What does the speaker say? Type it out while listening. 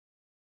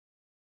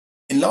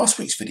last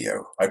week's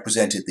video, I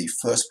presented the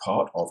first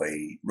part of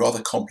a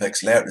rather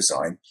complex layout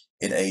design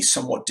in a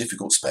somewhat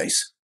difficult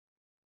space.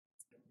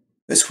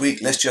 This week,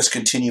 let's just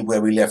continue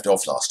where we left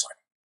off last time.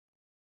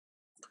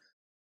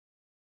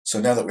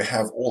 So now that we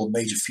have all the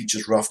major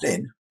features roughed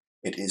in,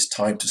 it is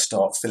time to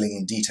start filling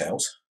in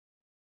details.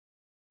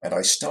 And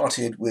I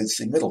started with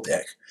the middle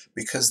deck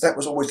because that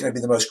was always going to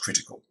be the most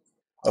critical.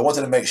 I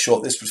wanted to make sure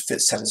this would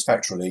fit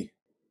satisfactorily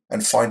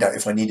and find out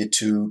if I needed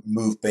to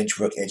move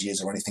benchwork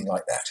edges or anything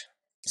like that.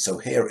 So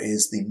here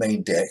is the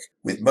main deck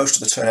with most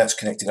of the turnouts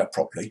connected up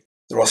properly.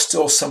 There are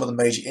still some of the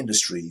major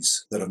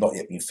industries that have not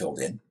yet been filled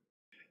in.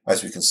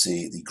 As we can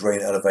see, the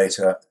grain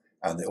elevator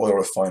and the oil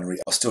refinery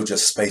are still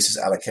just spaces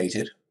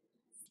allocated.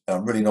 And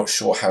I'm really not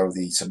sure how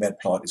the cement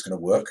plant is going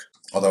to work,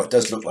 although it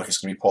does look like it's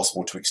going to be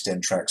possible to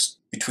extend tracks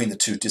between the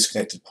two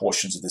disconnected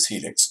portions of this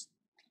helix,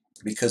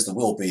 because there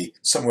will be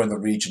somewhere in the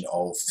region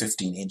of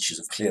 15 inches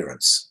of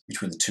clearance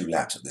between the two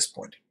laps at this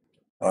point.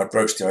 And I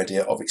broached the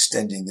idea of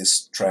extending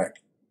this track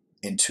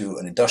into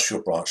an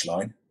industrial branch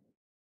line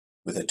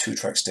with a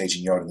 2-track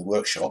staging yard in the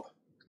workshop.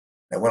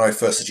 Now, when I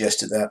first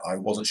suggested that, I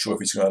wasn't sure if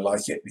he's going to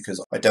like it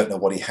because I don't know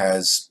what he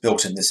has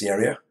built in this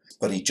area,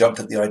 but he jumped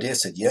at the idea,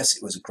 said yes,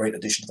 it was a great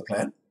addition to the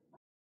plan.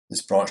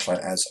 This branch line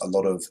adds a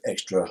lot of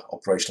extra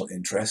operational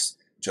interest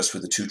just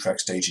with the 2-track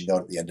staging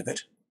yard at the end of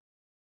it.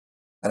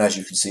 And as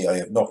you can see, I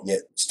have not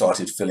yet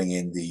started filling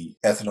in the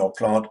ethanol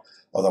plant,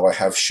 although I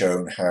have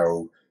shown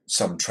how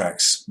some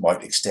tracks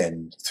might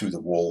extend through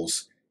the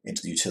walls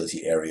into the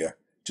utility area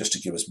just to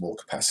give us more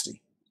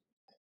capacity.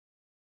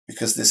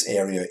 Because this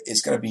area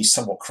is going to be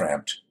somewhat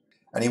cramped,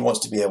 and he wants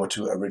to be able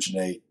to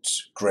originate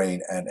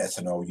grain and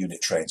ethanol unit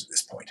trains at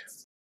this point.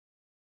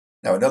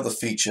 Now, another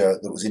feature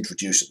that was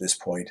introduced at this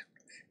point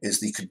is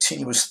the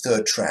continuous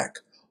 3rd track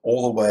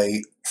all the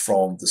way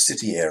from the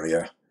city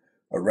area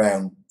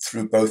around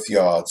through both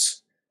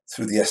yards,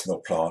 through the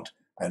ethanol plant,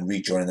 and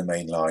rejoining the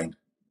main line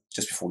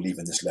just before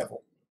leaving this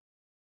level.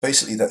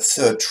 Basically, that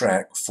 3rd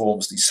track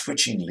forms the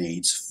switching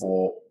leads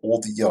for all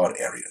the yard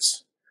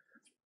areas.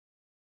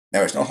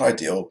 Now, it's not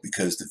ideal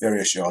because the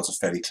various yards are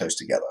fairly close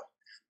together,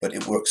 but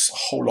it works a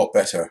whole lot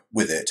better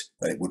with it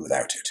than it would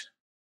without it.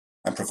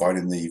 And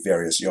providing the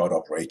various yard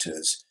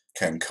operators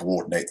can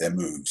coordinate their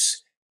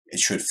moves, it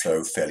should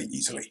flow fairly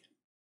easily.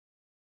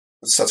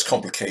 But such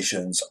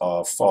complications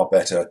are far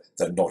better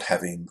than not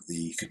having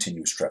the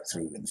continuous track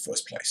through in the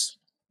first place.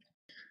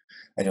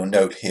 And you'll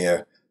note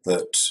here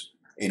that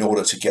in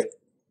order to get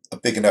a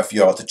big enough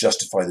yard to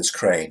justify this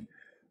crane,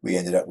 we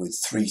ended up with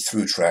 3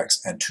 through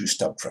tracks and 2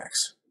 stub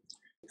tracks.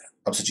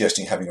 I'm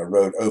suggesting having a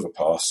road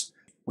overpass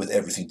with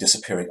everything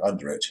disappearing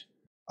under it,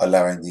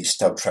 allowing the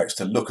stub tracks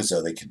to look as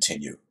though they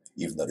continue,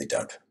 even though they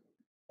don't.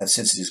 And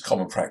since it is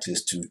common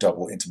practice to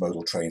double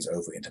intermodal trains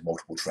over into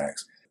multiple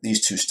tracks,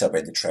 these 2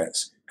 stub-ended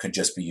tracks can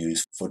just be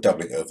used for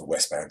doubling over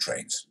westbound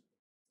trains.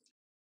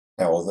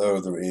 Now, although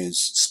there is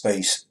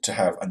space to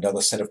have another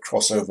set of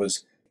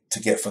crossovers to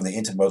get from the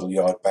intermodal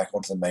yard back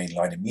onto the main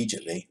line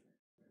immediately,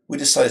 we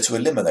decided to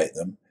eliminate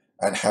them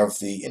and have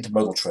the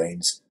intermodal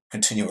trains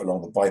continue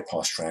along the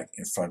bypass track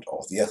in front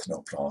of the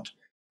ethanol plant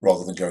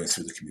rather than going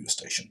through the commuter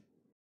station.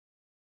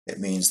 It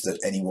means that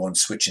anyone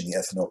switching the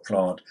ethanol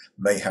plant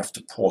may have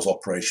to pause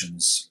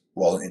operations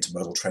while an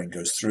intermodal train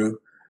goes through,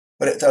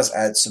 but it does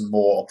add some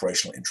more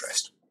operational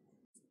interest.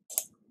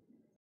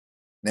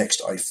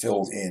 Next, I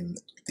filled in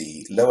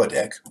the lower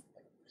deck.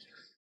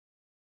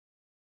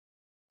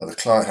 Now, the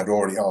client had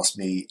already asked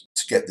me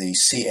to get the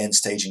CN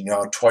staging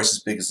yard twice as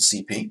big as the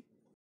CP.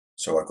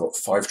 So I've got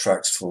 5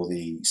 tracks for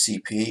the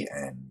CP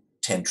and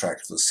 10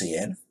 tracks for the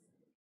CN.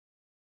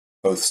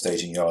 Both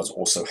staging yards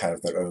also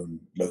have their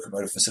own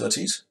locomotive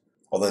facilities,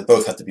 although they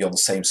both had to be on the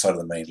same side of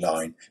the main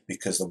line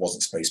because there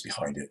wasn't space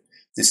behind it.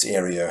 This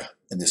area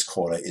in this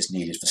corner is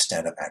needed for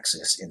stand-up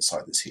access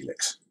inside this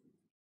helix.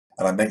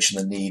 And I mentioned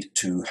the need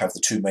to have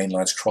the 2 main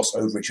lines cross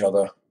over each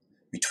other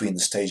between the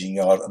staging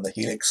yard and the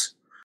helix.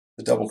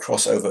 The double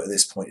crossover at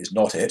this point is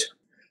not it.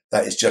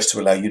 That is just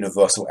to allow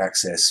universal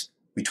access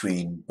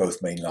between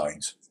both main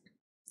lines.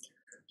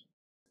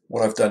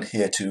 What I've done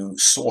here to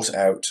sort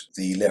out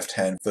the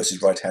left-hand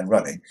versus right-hand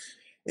running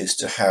is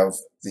to have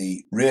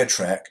the rear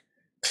track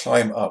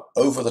climb up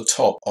over the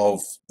top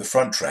of the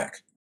front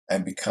track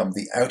and become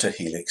the outer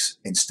helix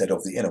instead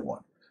of the inner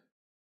one.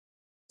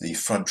 The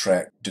front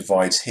track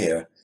divides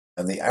here,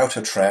 and the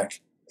outer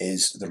track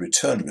is the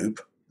return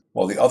loop,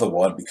 while the other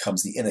one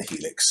becomes the inner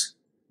helix,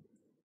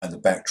 and the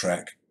back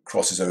track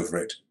crosses over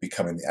it,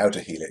 becoming the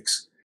outer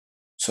helix.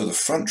 So the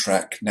front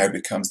track now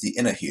becomes the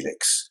inner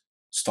helix,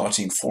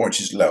 starting 4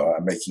 inches lower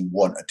and making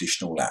 1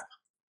 additional lap.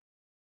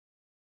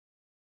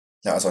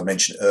 Now, as I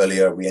mentioned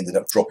earlier, we ended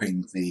up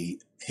dropping the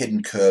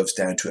hidden curves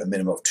down to a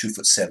minimum of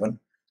 2'7",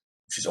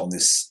 which is on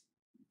this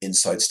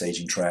inside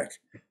staging track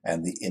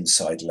and the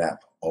inside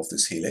lap of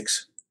this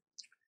helix.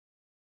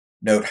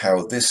 Note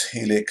how this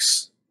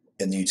helix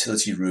in the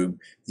utility room,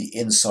 the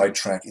inside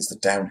track is the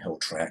downhill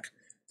track,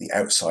 the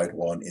outside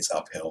one is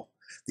uphill.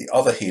 The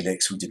other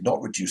helix, we did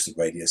not reduce the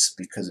radius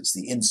because it's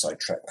the inside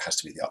track that has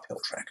to be the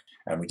uphill track,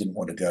 and we didn't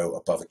want to go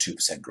above a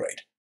 2%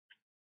 grade.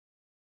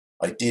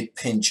 I did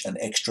pinch an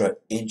extra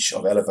inch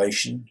of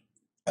elevation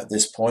at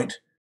this point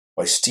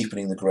by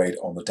steepening the grade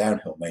on the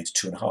downhill main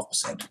to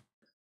 2.5%,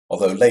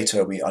 although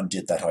later we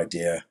undid that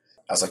idea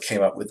as I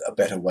came up with a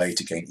better way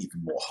to gain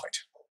even more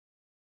height.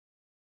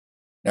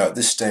 Now at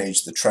this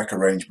stage, the track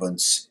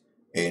arrangements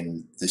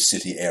in this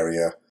city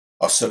area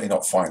are certainly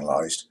not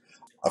finalised.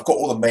 I've got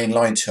all the main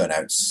line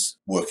turnouts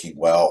working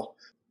well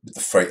with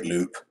the freight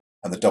loop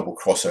and the double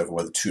crossover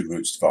where the two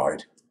routes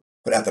divide.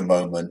 But at the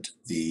moment,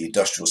 the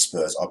industrial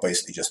spurs are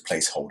basically just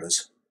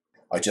placeholders.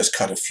 I just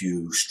cut a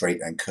few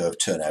straight and curved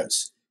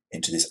turnouts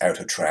into this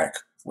outer track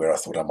where I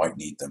thought I might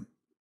need them.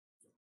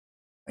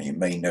 And you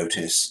may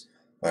notice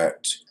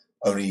that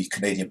only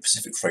Canadian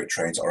Pacific freight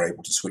trains are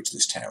able to switch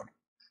this town.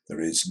 There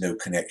is no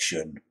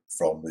connection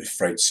from the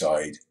freight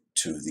side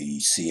to the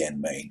CN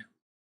main.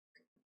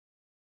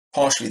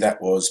 Partially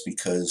that was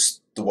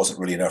because there wasn't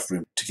really enough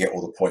room to get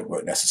all the point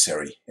work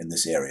necessary in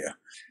this area.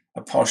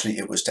 And partially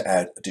it was to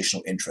add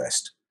additional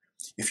interest.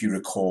 If you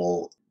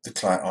recall, the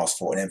client asked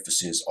for an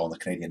emphasis on the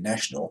Canadian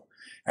National,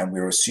 and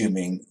we're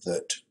assuming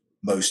that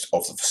most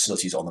of the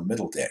facilities on the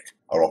middle deck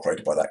are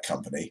operated by that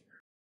company.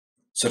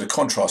 So to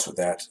contrast with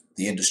that,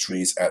 the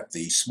industries at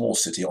the small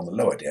city on the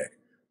lower deck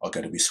are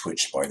going to be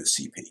switched by the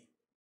CP.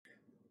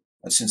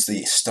 And since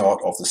the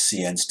start of the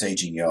CN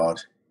staging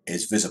yard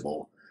is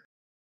visible,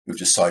 we've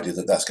decided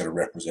that that's going to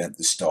represent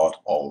the start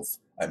of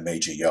a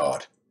major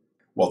yard,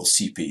 while the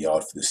CP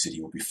yard for the city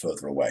will be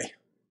further away.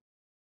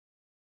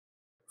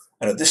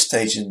 And at this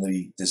stage in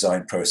the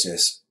design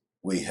process,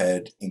 we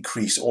had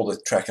increased all the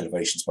track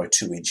elevations by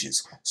 2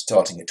 inches,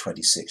 starting at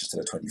 26 instead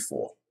of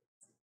 24.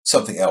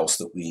 Something else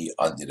that we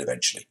undid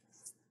eventually.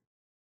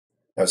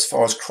 Now, as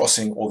far as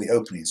crossing all the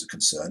openings are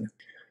concerned,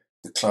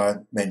 the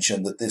client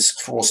mentioned that this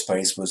crawl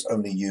space was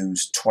only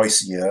used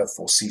twice a year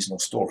for seasonal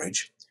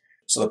storage.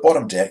 So the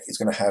bottom deck is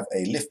going to have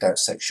a lift-out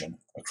section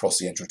across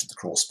the entrance to the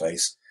crawl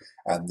space,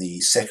 and the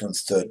second and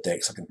third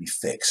decks are going to be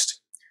fixed.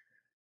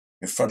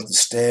 In front of the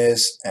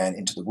stairs and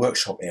into the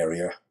workshop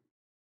area,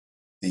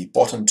 the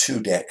bottom 2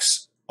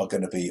 decks are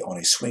going to be on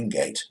a swing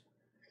gate,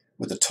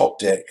 with the top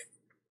deck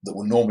that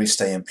will normally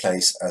stay in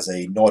place as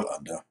a nod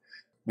under.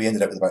 We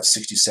ended up with about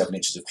 67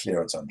 inches of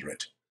clearance under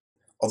it,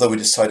 although we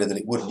decided that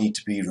it would need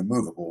to be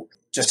removable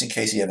just in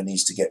case he ever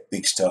needs to get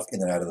big stuff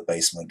in and out of the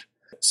basement,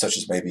 such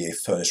as maybe a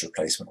furnace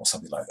replacement or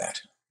something like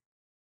that.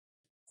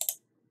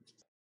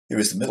 Here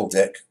is the middle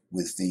deck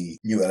with the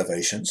new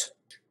elevations.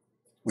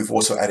 We've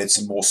also added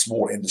some more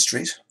small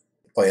industries.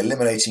 By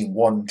eliminating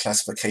one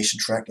classification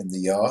track in the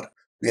yard,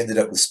 we ended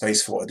up with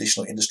space for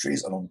additional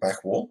industries along the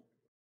back wall.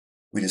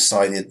 We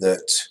decided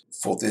that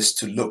for this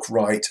to look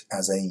right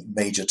as a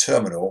major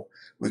terminal,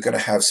 we're going to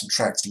have some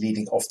tracks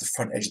leading off the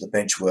front edge of the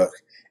benchwork,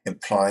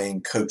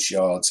 implying coach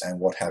yards and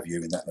what have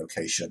you in that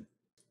location.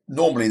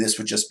 Normally this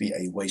would just be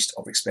a waste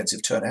of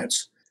expensive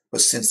turnouts,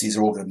 but since these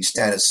are all going to be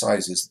standard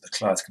sizes that the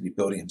client can be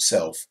building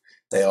himself,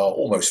 they are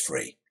almost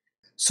free.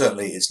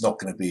 Certainly it's not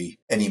going to be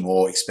any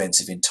more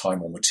expensive in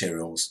time or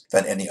materials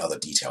than any other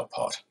detail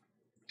part.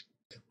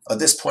 At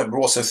this point,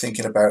 we're also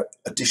thinking about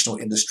additional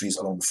industries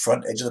along the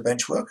front edge of the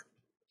benchwork.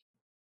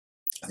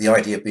 The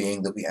idea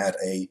being that we add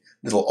a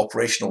little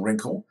operational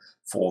wrinkle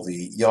for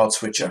the yard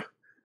switcher.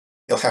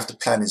 He'll have to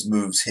plan his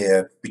moves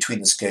here between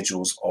the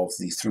schedules of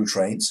the through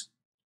trains.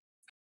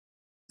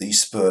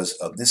 These spurs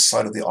on this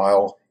side of the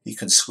aisle, he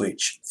can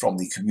switch from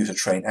the commuter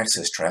train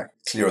access track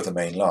clear of the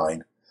main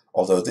line,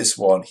 although this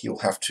one he'll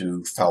have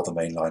to foul the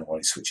main line while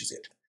he switches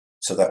it.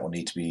 So that will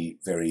need to be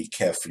very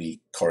carefully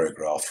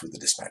choreographed with the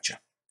dispatcher.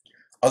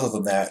 Other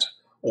than that,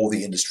 all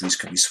the industries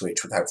can be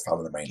switched without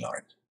fouling the main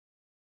line.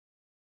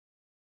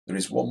 There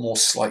is one more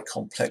slight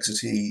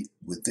complexity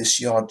with this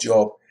yard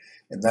job,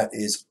 and that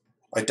is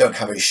I don't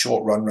have a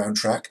short run round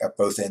track at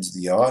both ends of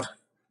the yard,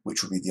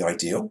 which would be the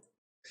ideal.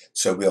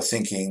 So we are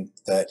thinking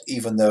that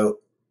even though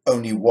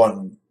only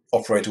one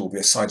operator will be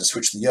assigned to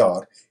switch the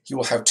yard, he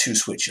will have 2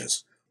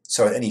 switchers.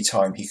 So at any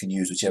time he can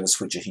use whichever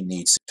switcher he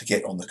needs to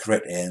get on the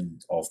correct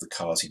end of the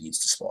cars he needs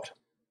to spot.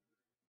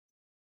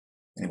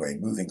 Anyway,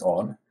 moving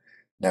on.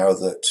 Now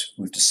that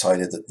we've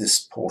decided that this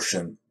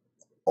portion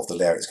of the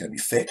layout is going to be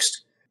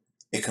fixed,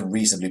 it can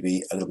reasonably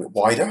be a little bit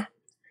wider,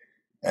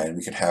 and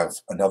we can have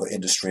another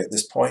industry at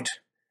this point.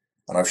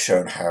 And I've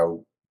shown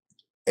how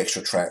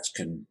extra tracks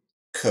can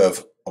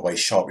curve away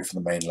sharply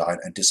from the main line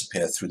and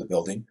disappear through the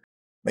building,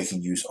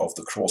 making use of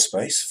the crawl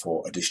space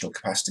for additional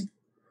capacity.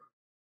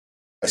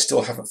 I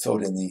still haven't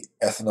filled in the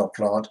ethanol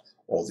plant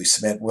or the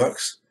cement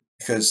works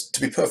because,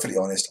 to be perfectly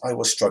honest, I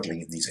was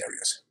struggling in these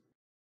areas.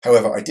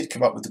 However, I did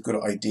come up with a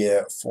good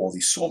idea for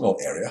the sawmill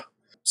area,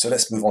 so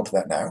let's move on to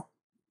that now.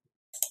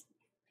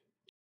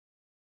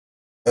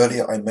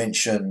 Earlier I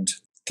mentioned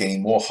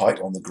gaining more height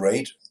on the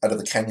grade out of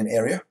the canyon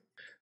area.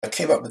 I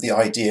came up with the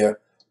idea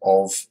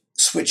of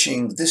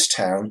switching this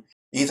town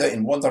either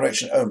in one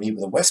direction only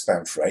with a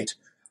westbound freight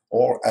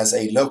or as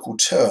a local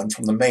turn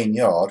from the main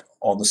yard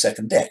on the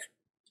second deck,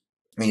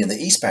 meaning the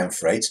eastbound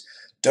freights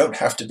don't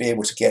have to be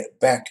able to get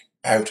back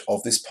out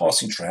of this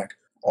passing track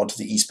onto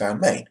the eastbound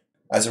main.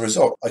 As a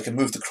result, I can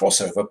move the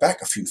crossover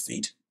back a few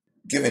feet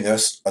giving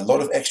us a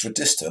lot of extra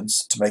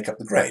distance to make up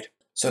the grade.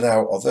 So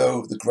now,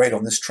 although the grade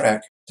on this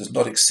track does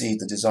not exceed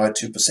the desired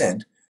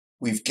 2%,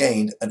 we've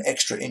gained an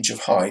extra inch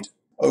of height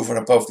over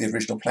and above the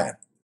original plan.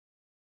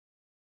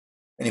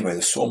 Anyway,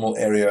 the sawmill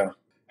area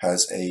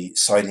has a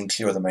siding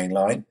clear of the main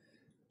line,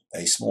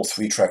 a small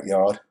 3-track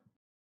yard,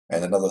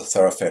 and another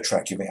thoroughfare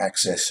track giving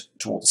access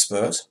to all the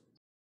spurs.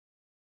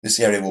 This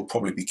area will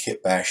probably be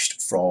kit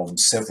bashed from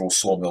several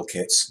sawmill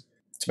kits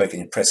to make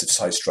an impressive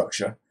size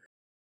structure.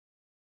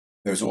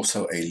 There is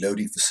also a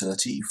loading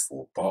facility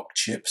for bark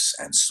chips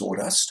and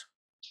sawdust.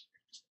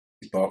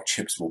 The bark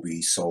chips will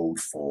be sold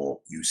for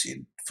use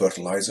in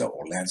fertilizer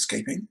or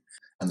landscaping,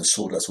 and the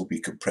sawdust will be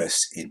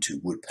compressed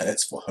into wood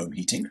pellets for home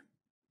heating.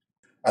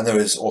 And there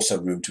is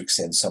also room to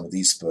extend some of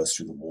these spurs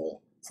through the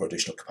wall for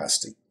additional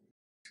capacity.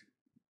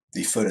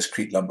 The Furnace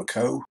Creek Lumber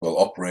Co. will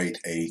operate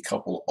a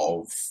couple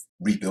of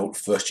rebuilt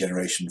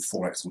first-generation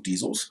 4-axle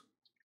diesels,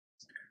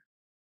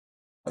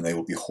 and they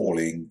will be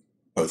hauling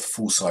both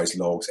full-size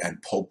logs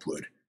and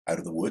pulpwood out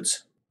of the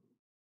woods.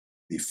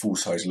 The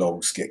full-size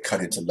logs get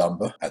cut into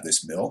lumber at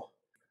this mill,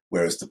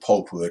 whereas the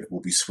pulpwood will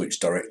be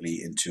switched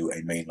directly into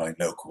a mainline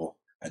local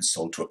and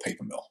sold to a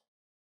paper mill.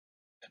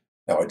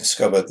 Now, I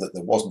discovered that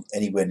there wasn't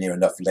anywhere near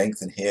enough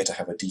length in here to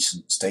have a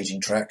decent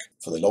staging track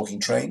for the logging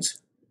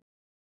trains,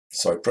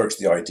 so I approached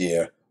the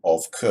idea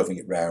of curving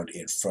it round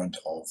in front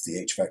of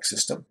the HVAC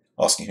system,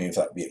 asking him if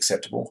that would be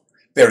acceptable,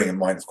 bearing in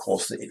mind, of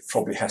course, that it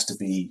probably has to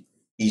be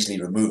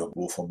easily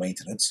removable for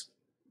maintenance.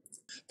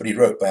 But he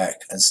wrote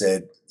back and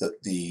said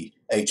that the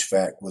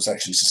HVAC was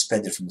actually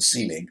suspended from the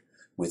ceiling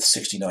with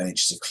 69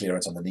 inches of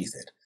clearance underneath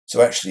it.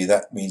 So actually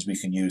that means we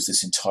can use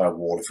this entire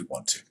wall if we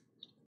want to.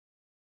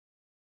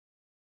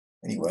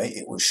 Anyway,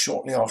 it was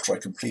shortly after I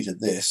completed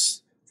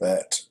this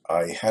that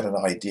I had an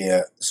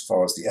idea as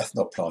far as the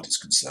ethanol plant is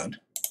concerned.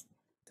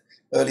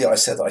 Earlier I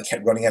said that I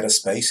kept running out of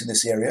space in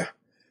this area.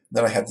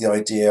 Then I had the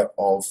idea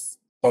of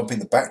bumping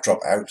the backdrop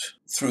out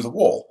through the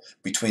wall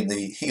between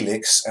the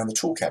helix and the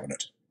tool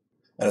cabinet.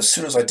 And as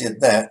soon as I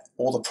did that,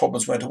 all the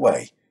problems went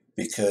away,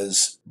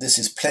 because this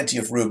is plenty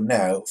of room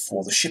now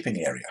for the shipping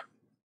area.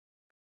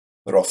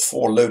 There are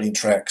 4 loading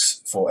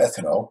tracks for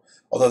ethanol.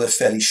 Although they're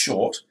fairly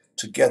short,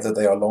 together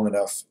they are long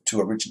enough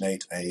to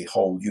originate a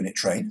whole unit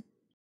train.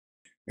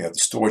 We have the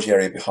storage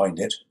area behind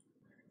it,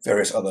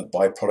 various other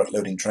byproduct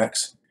loading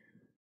tracks,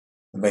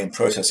 the main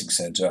processing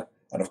center,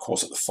 and of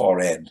course at the far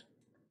end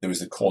there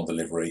is the corn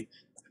delivery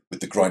with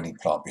the grinding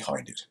plant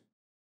behind it.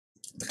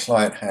 The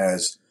client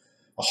has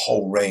a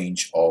whole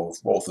range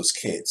of Walthers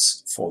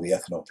kits for the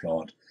ethanol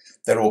plant.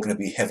 They're all going to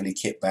be heavily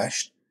kit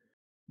bashed.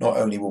 Not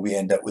only will we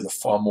end up with a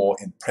far more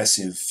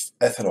impressive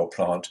ethanol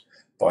plant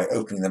by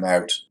opening them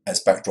out as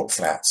backdrop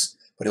flats,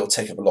 but it'll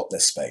take up a lot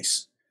less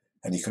space.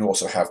 And you can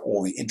also have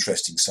all the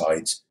interesting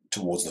sides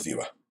towards the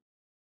viewer.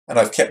 And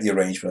I've kept the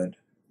arrangement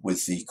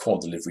with the corn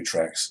delivery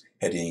tracks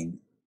heading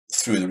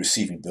through the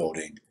receiving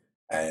building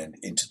and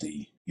into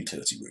the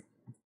utility room.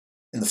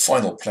 In the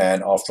final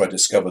plan, after I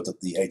discovered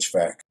that the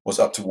HVAC was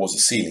up towards the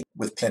ceiling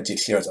with plenty of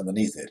clearance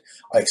underneath it,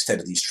 I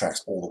extended these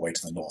tracks all the way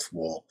to the north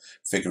wall,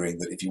 figuring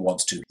that if he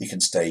wants to, he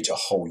can stage a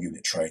whole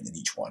unit train in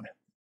each one.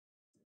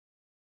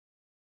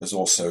 There's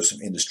also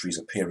some industries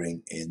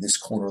appearing in this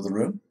corner of the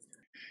room,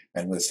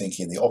 and we're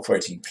thinking the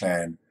operating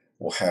plan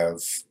will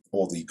have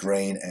all the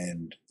grain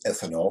and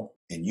ethanol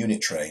in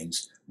unit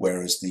trains,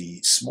 whereas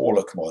the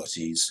smaller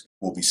commodities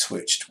will be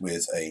switched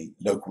with a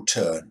local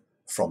turn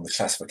from the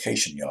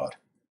classification yard,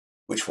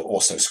 which will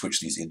also switch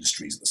these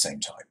industries at the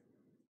same time.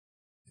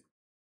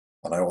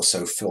 And I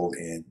also filled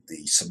in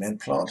the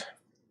cement plant.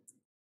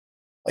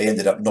 I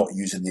ended up not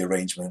using the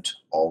arrangement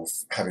of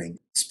having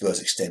spurs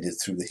extended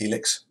through the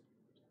helix.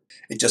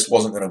 It just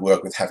wasn't going to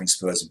work with having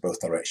spurs in both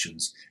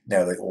directions.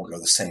 Now they all go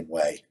the same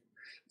way.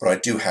 But I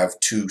do have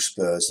 2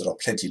 spurs that are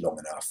plenty long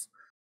enough,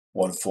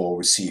 one for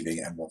receiving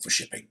and one for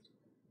shipping.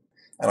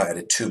 And I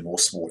added 2 more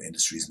small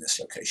industries in this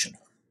location.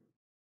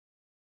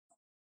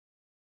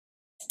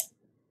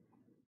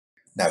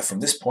 Now from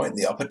this point,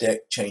 the upper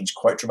deck changed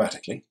quite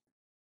dramatically.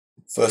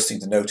 First thing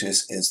to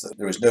notice is that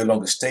there is no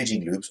longer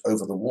staging loops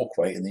over the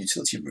walkway in the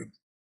utility room.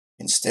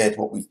 Instead,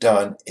 what we've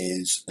done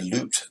is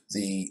looped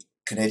the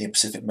Canadian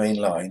Pacific Main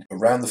Line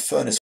around the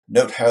furnace.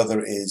 Note how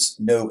there is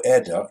no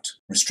air duct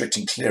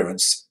restricting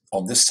clearance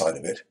on this side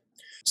of it.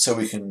 So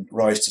we can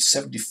rise to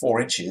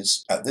 74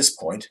 inches at this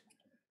point,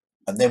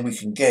 and then we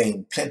can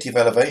gain plenty of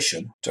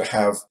elevation to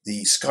have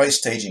the sky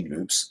staging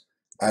loops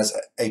as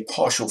a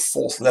partial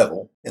 4th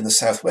level in the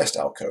southwest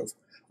alcove,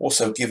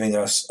 also giving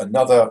us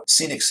another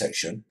scenic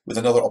section with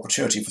another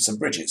opportunity for some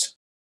bridges,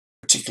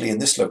 particularly in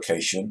this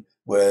location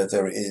where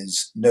there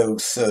is no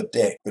 3rd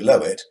deck below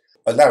it,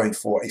 allowing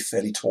for a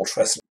fairly tall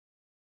trestle.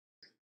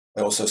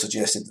 I also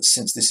suggested that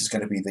since this is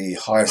going to be the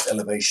highest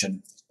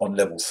elevation on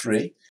level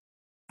 3,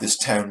 this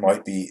town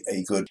might be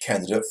a good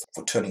candidate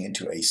for turning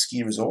into a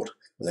ski resort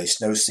with a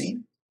snow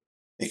scene.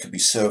 It could be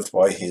served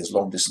by his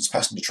long-distance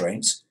passenger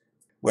trains,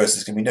 whereas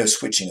there's going to be no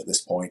switching at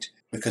this point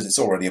because it's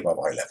already above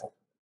eye level.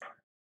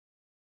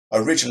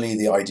 Originally,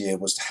 the idea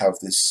was to have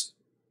this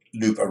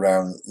loop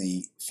around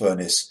the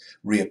furnace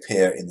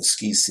reappear in the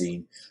ski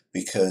scene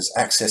because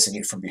accessing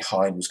it from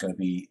behind was going to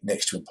be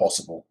next to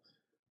impossible.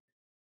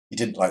 He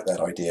didn't like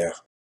that idea.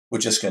 We're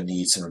just going to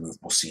need some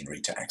removable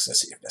scenery to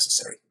access it if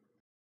necessary.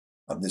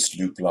 And this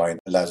loop line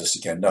allows us to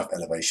get enough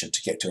elevation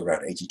to get to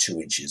around 82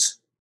 inches,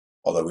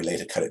 although we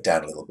later cut it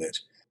down a little bit,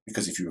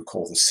 because if you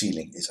recall, the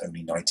ceiling is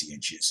only 90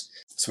 inches.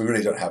 So we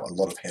really don't have a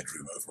lot of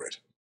headroom over it.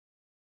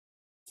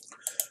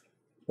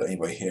 But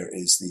anyway, here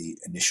is the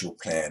initial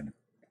plan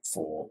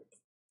for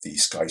the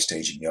Sky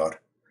Staging Yard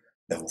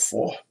Level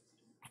 4.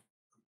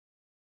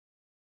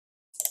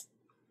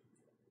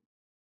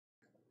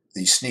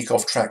 The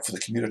sneak-off track for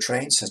the commuter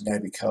trains has now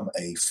become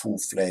a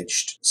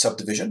full-fledged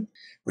subdivision,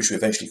 which we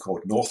eventually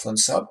called Northland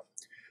Sub.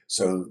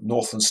 So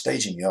Northland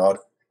Staging Yard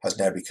has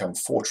now become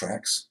 4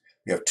 tracks.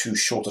 We have 2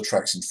 shorter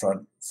tracks in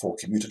front for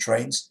commuter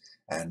trains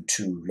and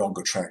 2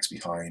 longer tracks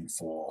behind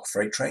for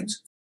freight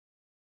trains.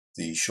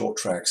 The short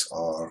tracks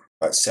are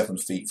about 7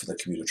 feet for the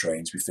commuter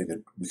trains. We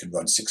figured we could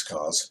run 6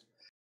 cars.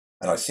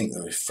 And I think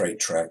the freight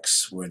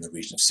tracks were in the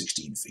region of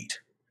 16 feet.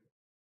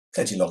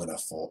 Plenty long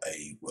enough for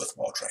a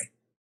worthwhile train.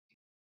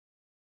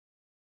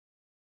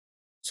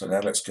 So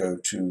now let's go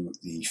to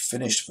the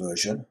finished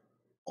version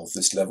of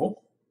this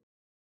level.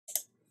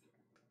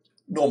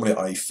 Normally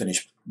I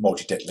finish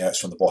multi-deck layouts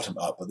from the bottom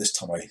up, but this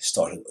time I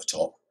started at the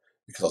top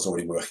because I was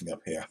already working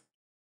up here.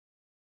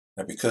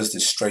 Now because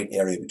this straight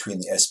area between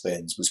the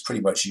S-bends was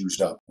pretty much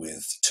used up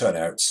with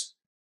turnouts,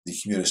 the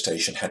commuter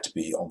station had to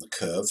be on the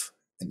curve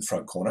in the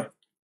front corner.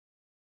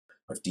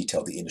 I've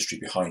detailed the industry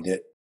behind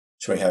it,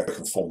 showing how it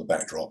can form the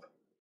backdrop.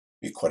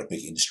 Be quite a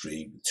big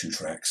industry with 2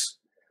 tracks.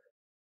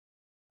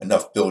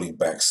 Enough building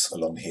backs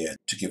along here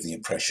to give the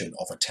impression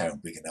of a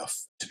town big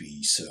enough to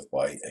be served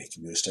by a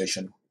commuter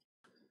station.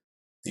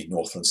 The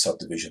Northland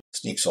subdivision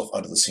sneaks off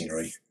under the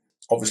scenery.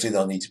 Obviously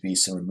there'll need to be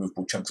some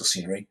removable chunks of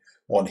scenery,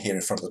 one here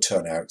in front of the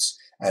turnouts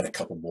and a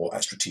couple more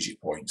at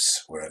strategic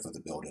points wherever the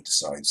builder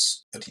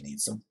decides that he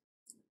needs them.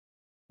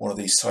 One of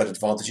the side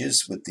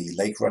advantages with the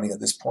lake running at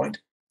this point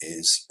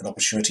is an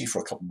opportunity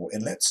for a couple more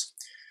inlets.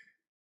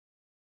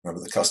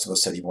 Remember, the customer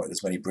said he wanted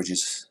as many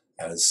bridges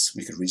as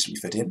we could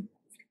reasonably fit in.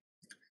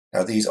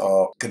 Now these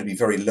are going to be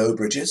very low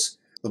bridges.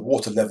 The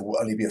water level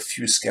will only be a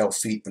few scale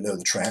feet below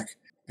the track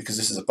because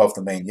this is above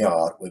the main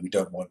yard where we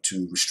don't want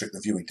to restrict the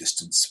viewing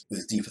distance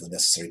with deeper than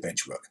necessary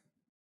benchwork.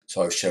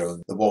 So I've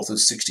shown the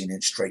Walthers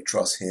 16-inch straight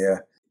truss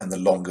here and the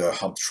longer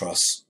hump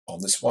truss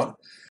on this one.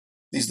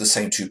 These are the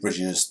same 2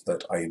 bridges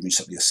that I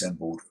recently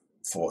assembled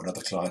for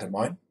another client of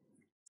mine.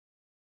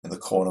 In the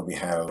corner we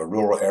have a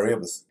rural area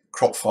with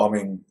crop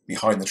farming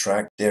behind the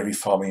track, dairy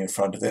farming in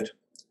front of it,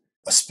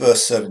 a spur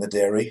serving the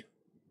dairy,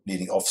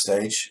 leading off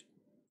stage.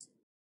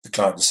 The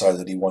client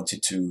decided that he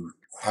wanted to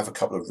have a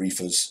couple of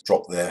reefers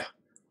drop there.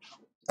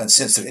 And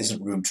since there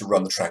isn't room to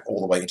run the track all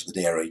the way into the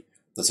dairy,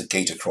 there's a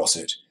gate across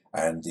it,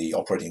 and the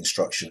operating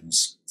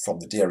instructions from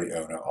the dairy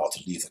owner are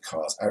to leave the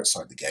cars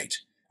outside the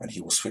gate, and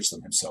he will switch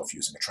them himself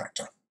using a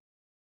tractor.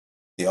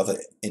 The other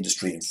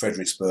industry in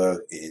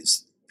Fredericksburg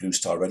is Blue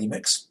Star Ready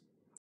Mix.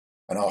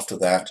 And after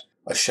that,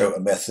 I show a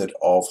method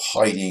of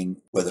hiding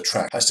where the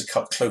track has to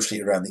cut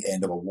closely around the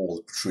end of a wall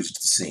that protrudes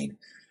into the scene.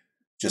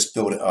 Just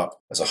build it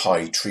up as a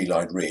high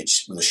tree-lined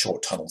ridge with a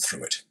short tunnel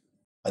through it.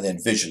 And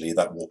then visually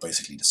that wall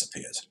basically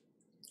disappears.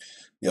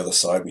 The other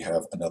side we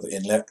have another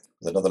inlet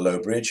with another low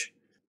bridge.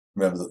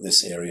 Remember that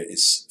this area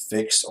is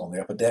fixed on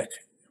the upper deck.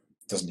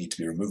 It doesn't need to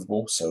be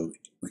removable, so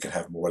we can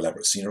have more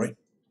elaborate scenery.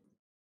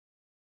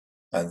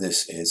 And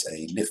this is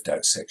a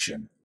lift-out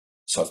section.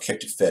 So I've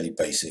kept it fairly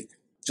basic,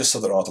 just so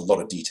there aren't a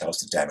lot of details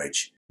to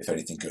damage if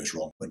anything goes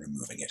wrong when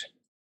removing it.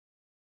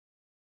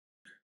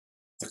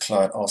 The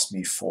client asked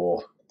me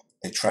for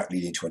a track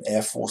leading to an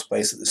Air Force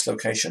base at this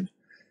location.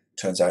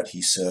 Turns out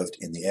he served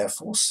in the Air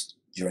Force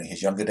during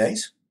his younger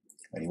days,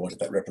 and he wanted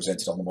that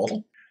represented on the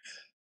model.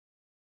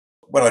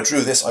 When I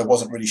drew this, I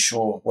wasn't really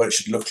sure what it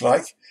should look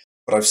like,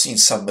 but I've seen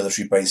some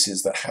military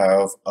bases that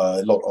have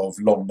a lot of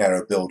long,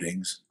 narrow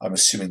buildings. I'm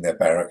assuming they're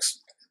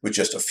barracks, with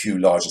just a few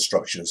larger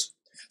structures.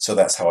 So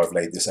that's how I've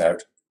laid this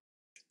out.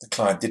 The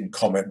client didn't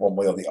comment one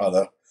way or the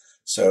other,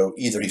 so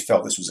either he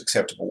felt this was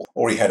acceptable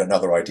or he had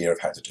another idea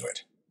of how to do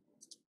it.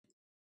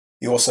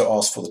 He also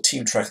asked for the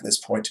team track at this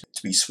point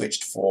to be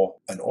switched for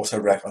an auto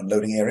rack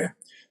unloading area,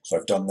 so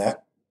I've done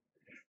that.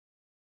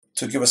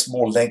 To give us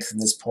more length in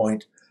this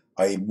point,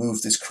 I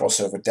moved this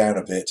crossover down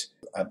a bit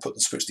and put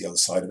the switch the other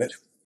side of it.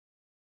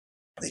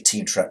 The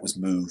team track was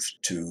moved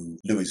to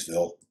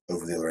Louisville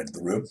over the other end of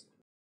the room.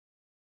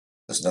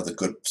 There's another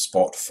good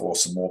spot for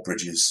some more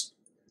bridges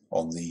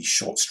on the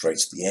short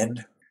straights at the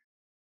end.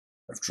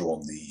 I've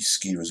drawn the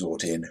ski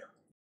resort in.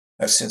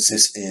 Now since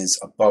this is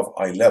above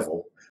eye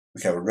level,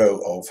 we have a row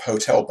of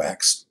hotel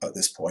backs at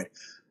this point.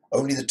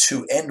 Only the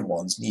 2 end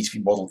ones need to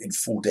be modelled in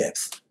full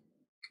depth.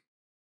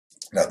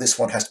 Now this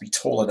one has to be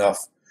tall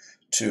enough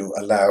to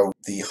allow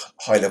the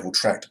high-level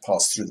track to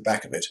pass through the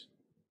back of it.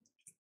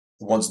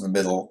 The ones in the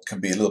middle can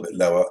be a little bit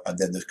lower, and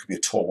then there could be a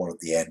tall one at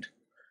the end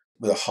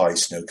with a high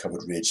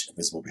snow-covered ridge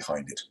visible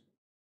behind it.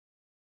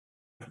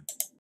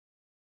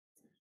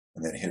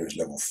 And then here is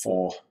level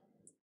 4.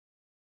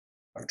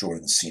 I've drawn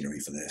in the scenery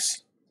for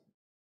this.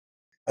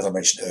 As I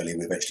mentioned earlier,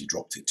 we eventually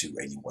dropped it to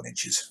 81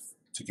 inches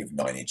to give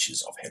 9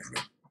 inches of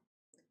headroom.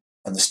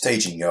 And the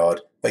staging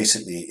yard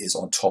basically is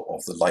on top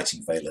of the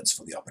lighting valance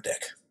for the upper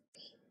deck.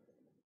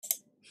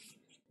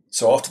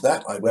 So after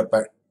that, I went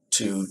back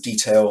to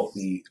detail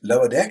the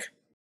lower deck.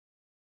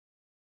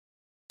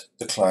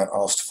 The client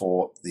asked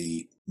for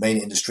the main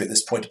industry at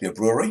this point to be a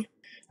brewery.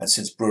 And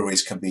since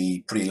breweries can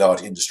be pretty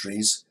large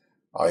industries,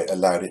 I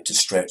allowed it to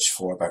stretch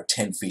for about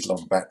 10 feet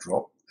along the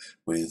backdrop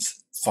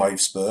with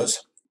 5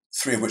 spurs,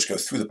 3 of which go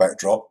through the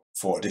backdrop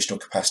for additional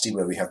capacity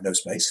where we have no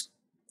space.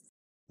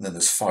 And then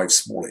there's 5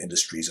 smaller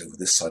industries over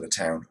this side of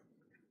town.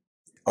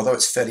 Although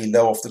it's fairly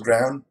low off the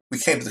ground, we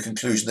came to the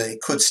conclusion that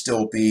it could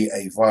still be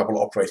a viable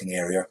operating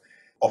area,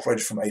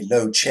 operated from a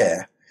low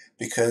chair,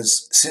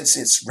 because since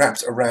it's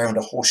wrapped around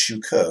a horseshoe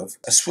curve,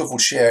 a swivel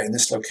chair in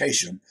this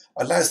location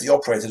allows the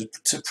operator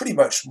to pretty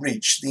much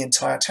reach the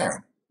entire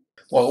town,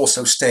 while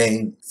also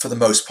staying, for the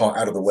most part,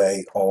 out of the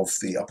way of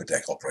the upper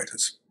deck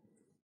operators.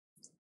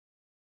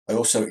 I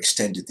also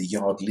extended the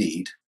yard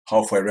lead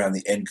halfway around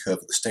the end curve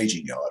of the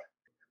staging yard,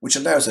 which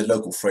allows the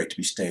local freight to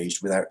be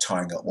staged without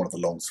tying up one of the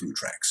long through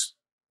tracks.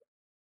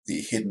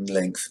 The hidden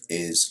length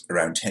is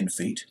around 10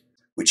 feet,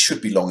 which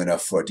should be long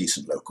enough for a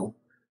decent local,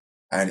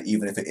 and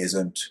even if it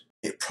isn't,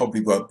 it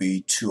probably won't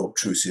be too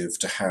obtrusive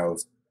to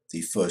have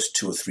the first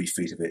 2 or 3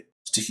 feet of it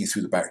sticking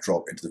through the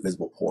backdrop into the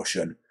visible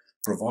portion,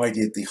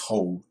 provided the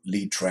whole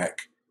lead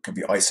track can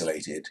be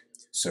isolated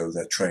so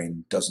that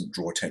train doesn't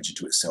draw attention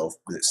to itself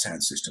with its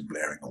sound system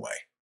blaring away.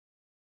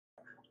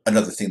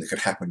 Another thing that could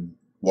happen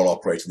while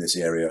operating this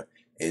area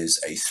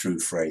is a through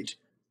freight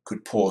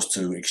could pause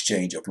to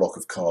exchange a block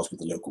of cars with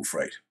the local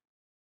freight.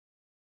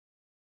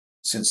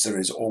 Since there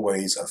is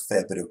always a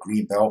fair bit of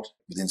green belt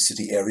within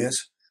city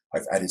areas,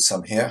 I've added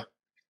some here.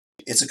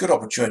 It's a good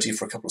opportunity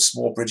for a couple of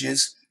small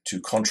bridges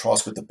to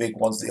contrast with the big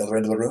ones at the other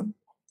end of the room.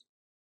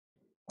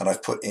 And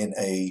I've put in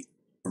a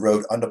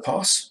road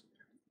underpass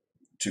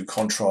to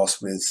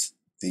contrast with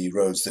the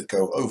roads that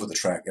go over the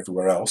track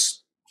everywhere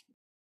else.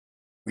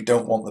 We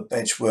don't want the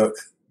benchwork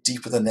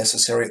deeper than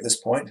necessary at this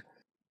point.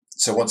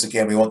 So once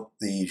again, we want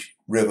the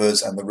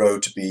rivers and the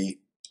road to be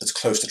as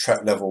close to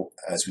track level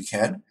as we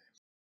can.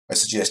 I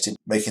suggested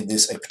making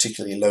this a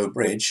particularly low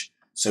bridge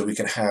so we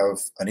can have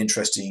an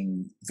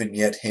interesting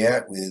vignette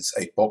here with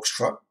a box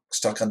truck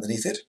stuck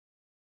underneath it.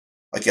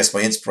 I guess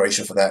my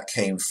inspiration for that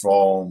came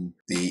from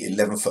the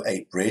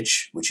 11'8"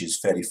 bridge, which is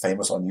fairly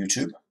famous on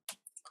YouTube.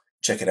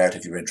 Check it out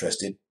if you're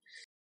interested.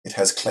 It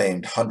has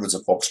claimed hundreds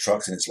of box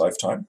trucks in its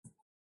lifetime.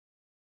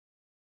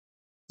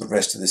 The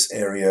rest of this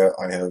area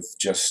I have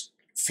just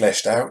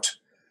fleshed out.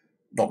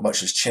 Not much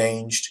has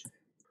changed,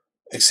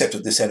 except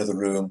at this end of the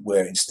room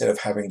where instead of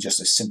having just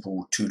a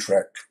simple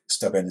 2-track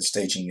stub-ended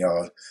staging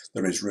yard,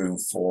 there is room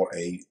for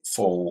a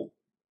full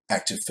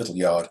active fiddle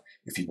yard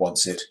if he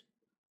wants it.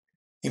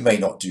 He may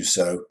not do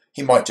so.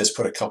 He might just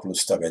put a couple of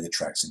stub-ended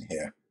tracks in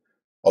here,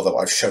 although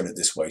I've shown it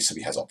this way so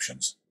he has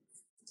options.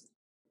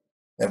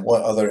 Then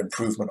one other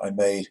improvement I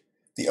made,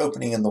 the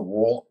opening in the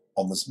wall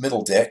on this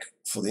middle deck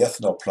for the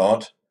ethanol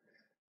plant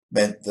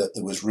meant that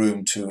there was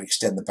room to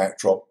extend the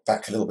backdrop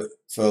back a little bit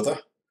further.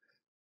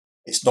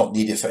 It's not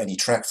needed for any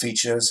track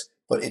features,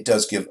 but it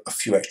does give a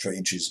few extra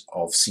inches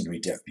of scenery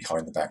depth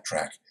behind the back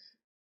track.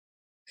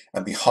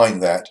 And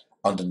behind that,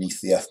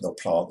 underneath the ethanol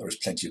plant, there is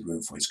plenty of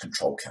room for his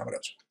control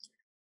cabinet.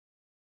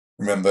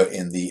 Remember,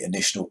 in the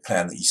initial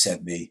plan that he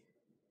sent me,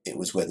 it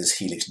was where this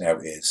helix now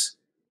is.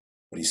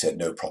 But he said,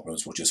 no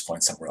problems, we'll just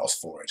find somewhere else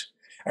for it.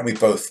 And we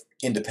both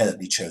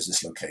independently chose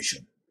this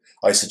location.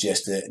 I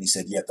suggested it, and he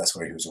said, yep, that's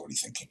where he was already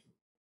thinking.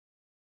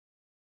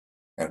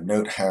 Now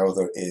note how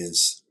there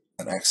is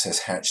an access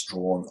hatch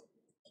drawn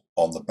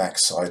on the back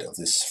side of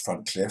this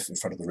front cliff in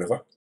front of the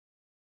river.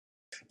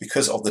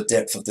 Because of the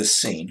depth of this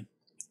scene,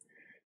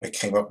 I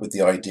came up with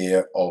the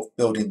idea of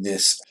building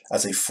this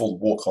as a full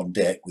walk-on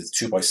deck with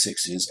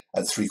 2x6s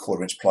and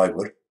 3/4 inch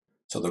plywood,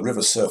 so the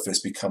river surface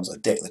becomes a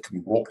deck that can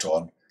be walked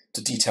on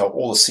to detail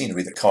all the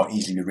scenery that can't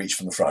easily be reached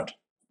from the front.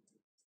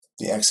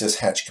 The access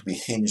hatch can be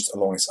hinged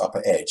along its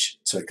upper edge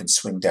so it can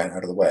swing down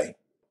out of the way,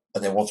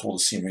 and then once all the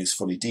scenery is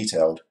fully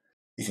detailed,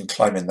 you can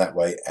climb in that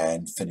way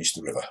and finish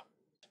the river.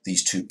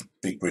 These 2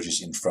 big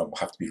bridges in front will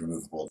have to be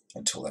removable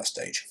until that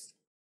stage.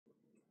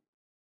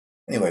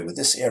 Anyway, with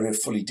this area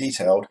fully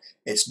detailed,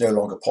 it's no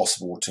longer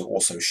possible to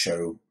also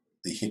show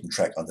the hidden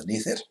track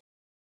underneath it.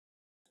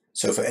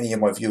 So for any of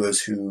my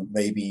viewers who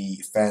may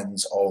be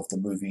fans of the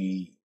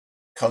movie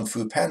Kung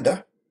Fu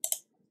Panda,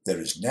 there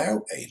is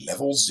now a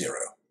level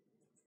 0.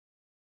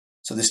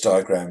 So this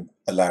diagram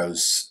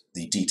allows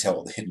the detail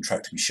of the hidden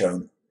track to be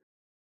shown.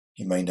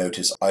 You may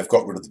notice I've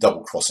got rid of the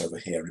double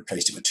crossover here and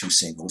replaced it with 2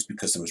 singles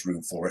because there was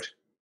room for it.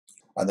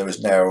 And there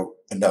is now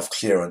enough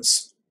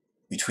clearance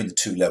between the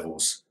 2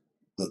 levels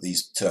that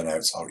these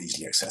turnouts are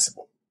easily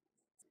accessible.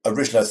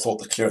 Originally I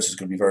thought the clearance was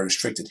going to be very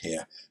restricted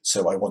here,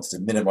 so I wanted to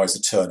minimize the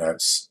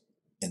turnouts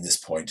in this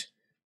point.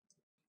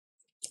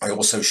 I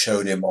also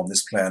showed him on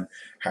this plan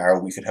how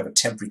we could have a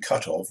temporary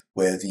cutoff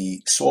where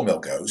the sawmill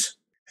goes.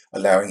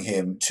 allowing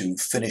him to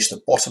finish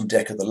the bottom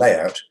deck of the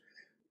layout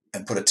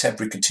and put a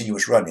temporary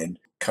continuous run in,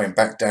 coming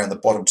back down the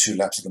bottom 2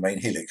 laps of the main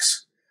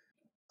helix,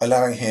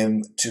 allowing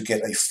him to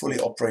get a fully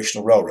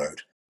operational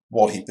railroad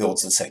while he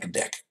builds the second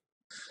deck.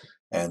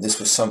 And this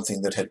was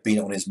something that had been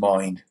on his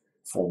mind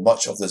for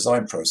much of the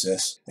design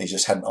process. He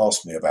just hadn't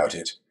asked me about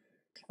it.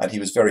 And he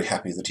was very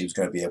happy that he was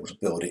going to be able to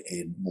build it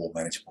in more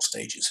manageable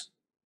stages.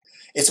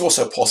 It's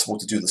also possible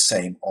to do the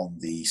same on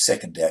the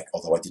second deck,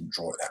 although I didn't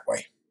draw it that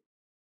way.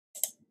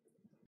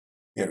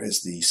 Here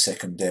is the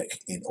second deck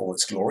in all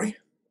its glory.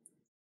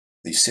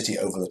 The city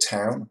over the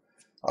town,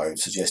 I've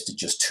suggested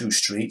just 2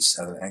 streets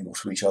at an angle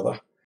to each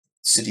other.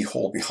 City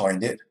Hall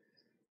behind it.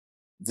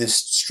 This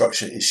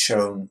structure is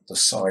shown the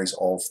size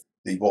of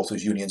the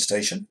Walters Union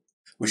Station,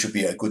 which would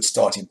be a good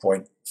starting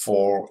point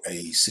for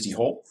a city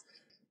hall.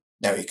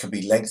 Now it can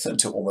be lengthened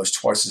to almost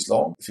twice as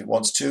long if it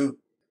wants to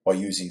by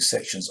using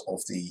sections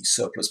of the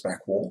surplus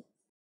back wall.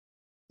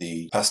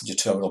 The passenger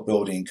terminal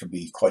building can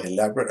be quite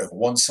elaborate over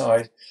one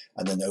side,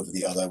 and then over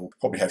the other we'll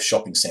probably have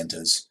shopping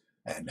centres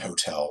and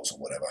hotels or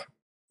whatever.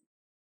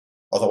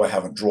 Although I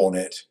haven't drawn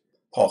it,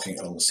 parking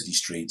along the city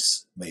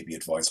streets may be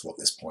advisable at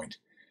this point.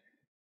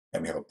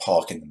 And we have a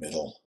park in the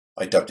middle.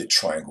 I dubbed it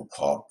Triangle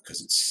Park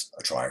because it's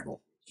a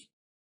triangle.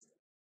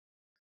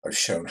 I've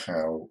shown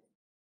how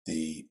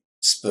the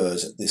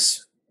spurs at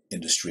this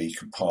industry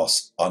can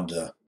pass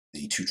under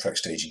the 2-track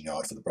staging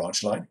yard for the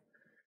branch line.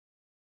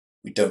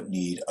 We don't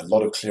need a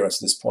lot of clearance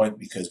at this point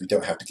because we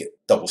don't have to get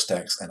double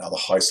stacks and other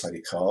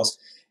high-sided cars.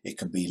 It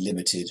can be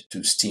limited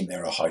to steam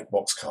era height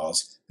box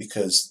cars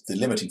because the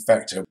limiting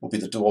factor will be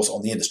the doors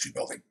on the industry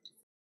building.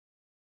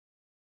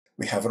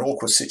 We have an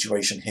awkward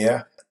situation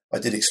here. I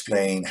did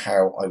explain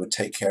how I would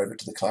take care of it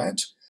to the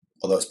client,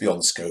 although it's beyond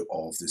the scope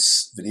of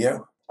this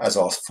video, as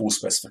are full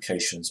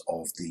specifications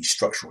of the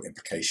structural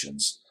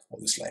implications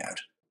of this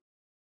layout.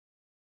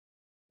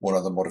 One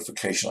other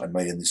modification I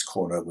made in this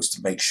corner was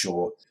to make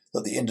sure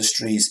that the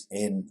industries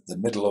in the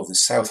middle of the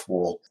south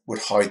wall would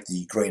hide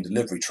the grain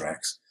delivery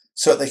tracks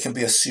so that they can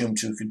be assumed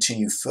to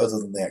continue further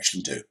than they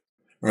actually do.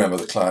 Remember,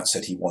 the client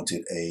said he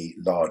wanted a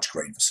large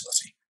grain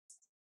facility.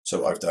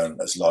 So I've done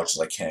as large as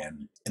I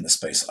can in the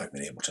space I've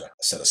been able to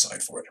set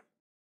aside for it.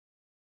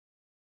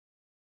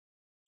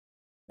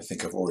 I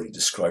think I've already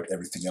described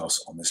everything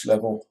else on this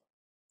level.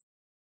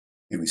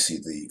 Here we see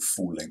the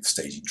full-length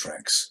staging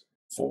tracks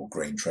for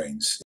grain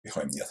trains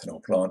behind the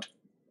ethanol plant.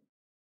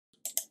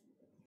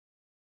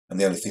 And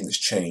the only thing that's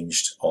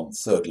changed on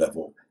third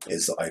level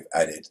is that I've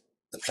added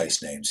the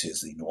place names.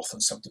 Here's the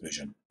Northern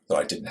subdivision that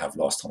I didn't have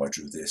last time I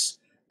drew this,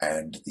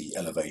 and the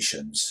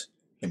elevations.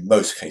 In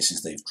most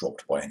cases they've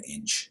dropped by an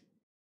inch,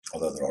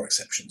 although there are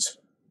exceptions.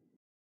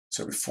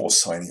 So before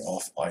signing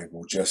off, I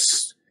will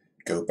just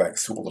go back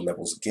through all the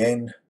levels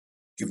again,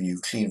 giving you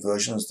clean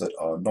versions that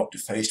are not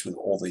defaced with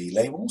all the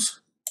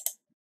labels.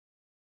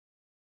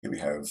 Here we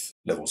have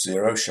level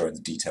 0 showing the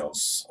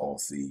details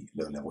of the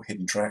low-level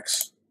hidden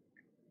tracks.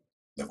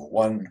 Level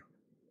 1,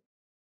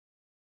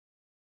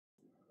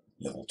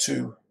 level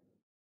 2,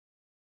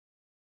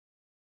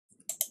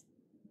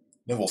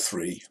 level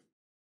 3,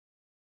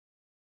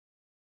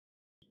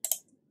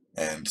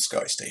 and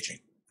sky staging.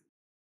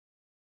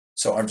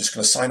 So I'm just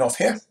going to sign off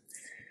here.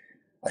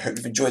 I hope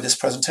you've enjoyed this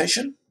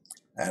presentation,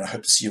 and I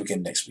hope to see you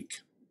again next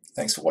week.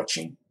 Thanks for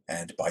watching,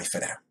 and bye for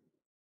now.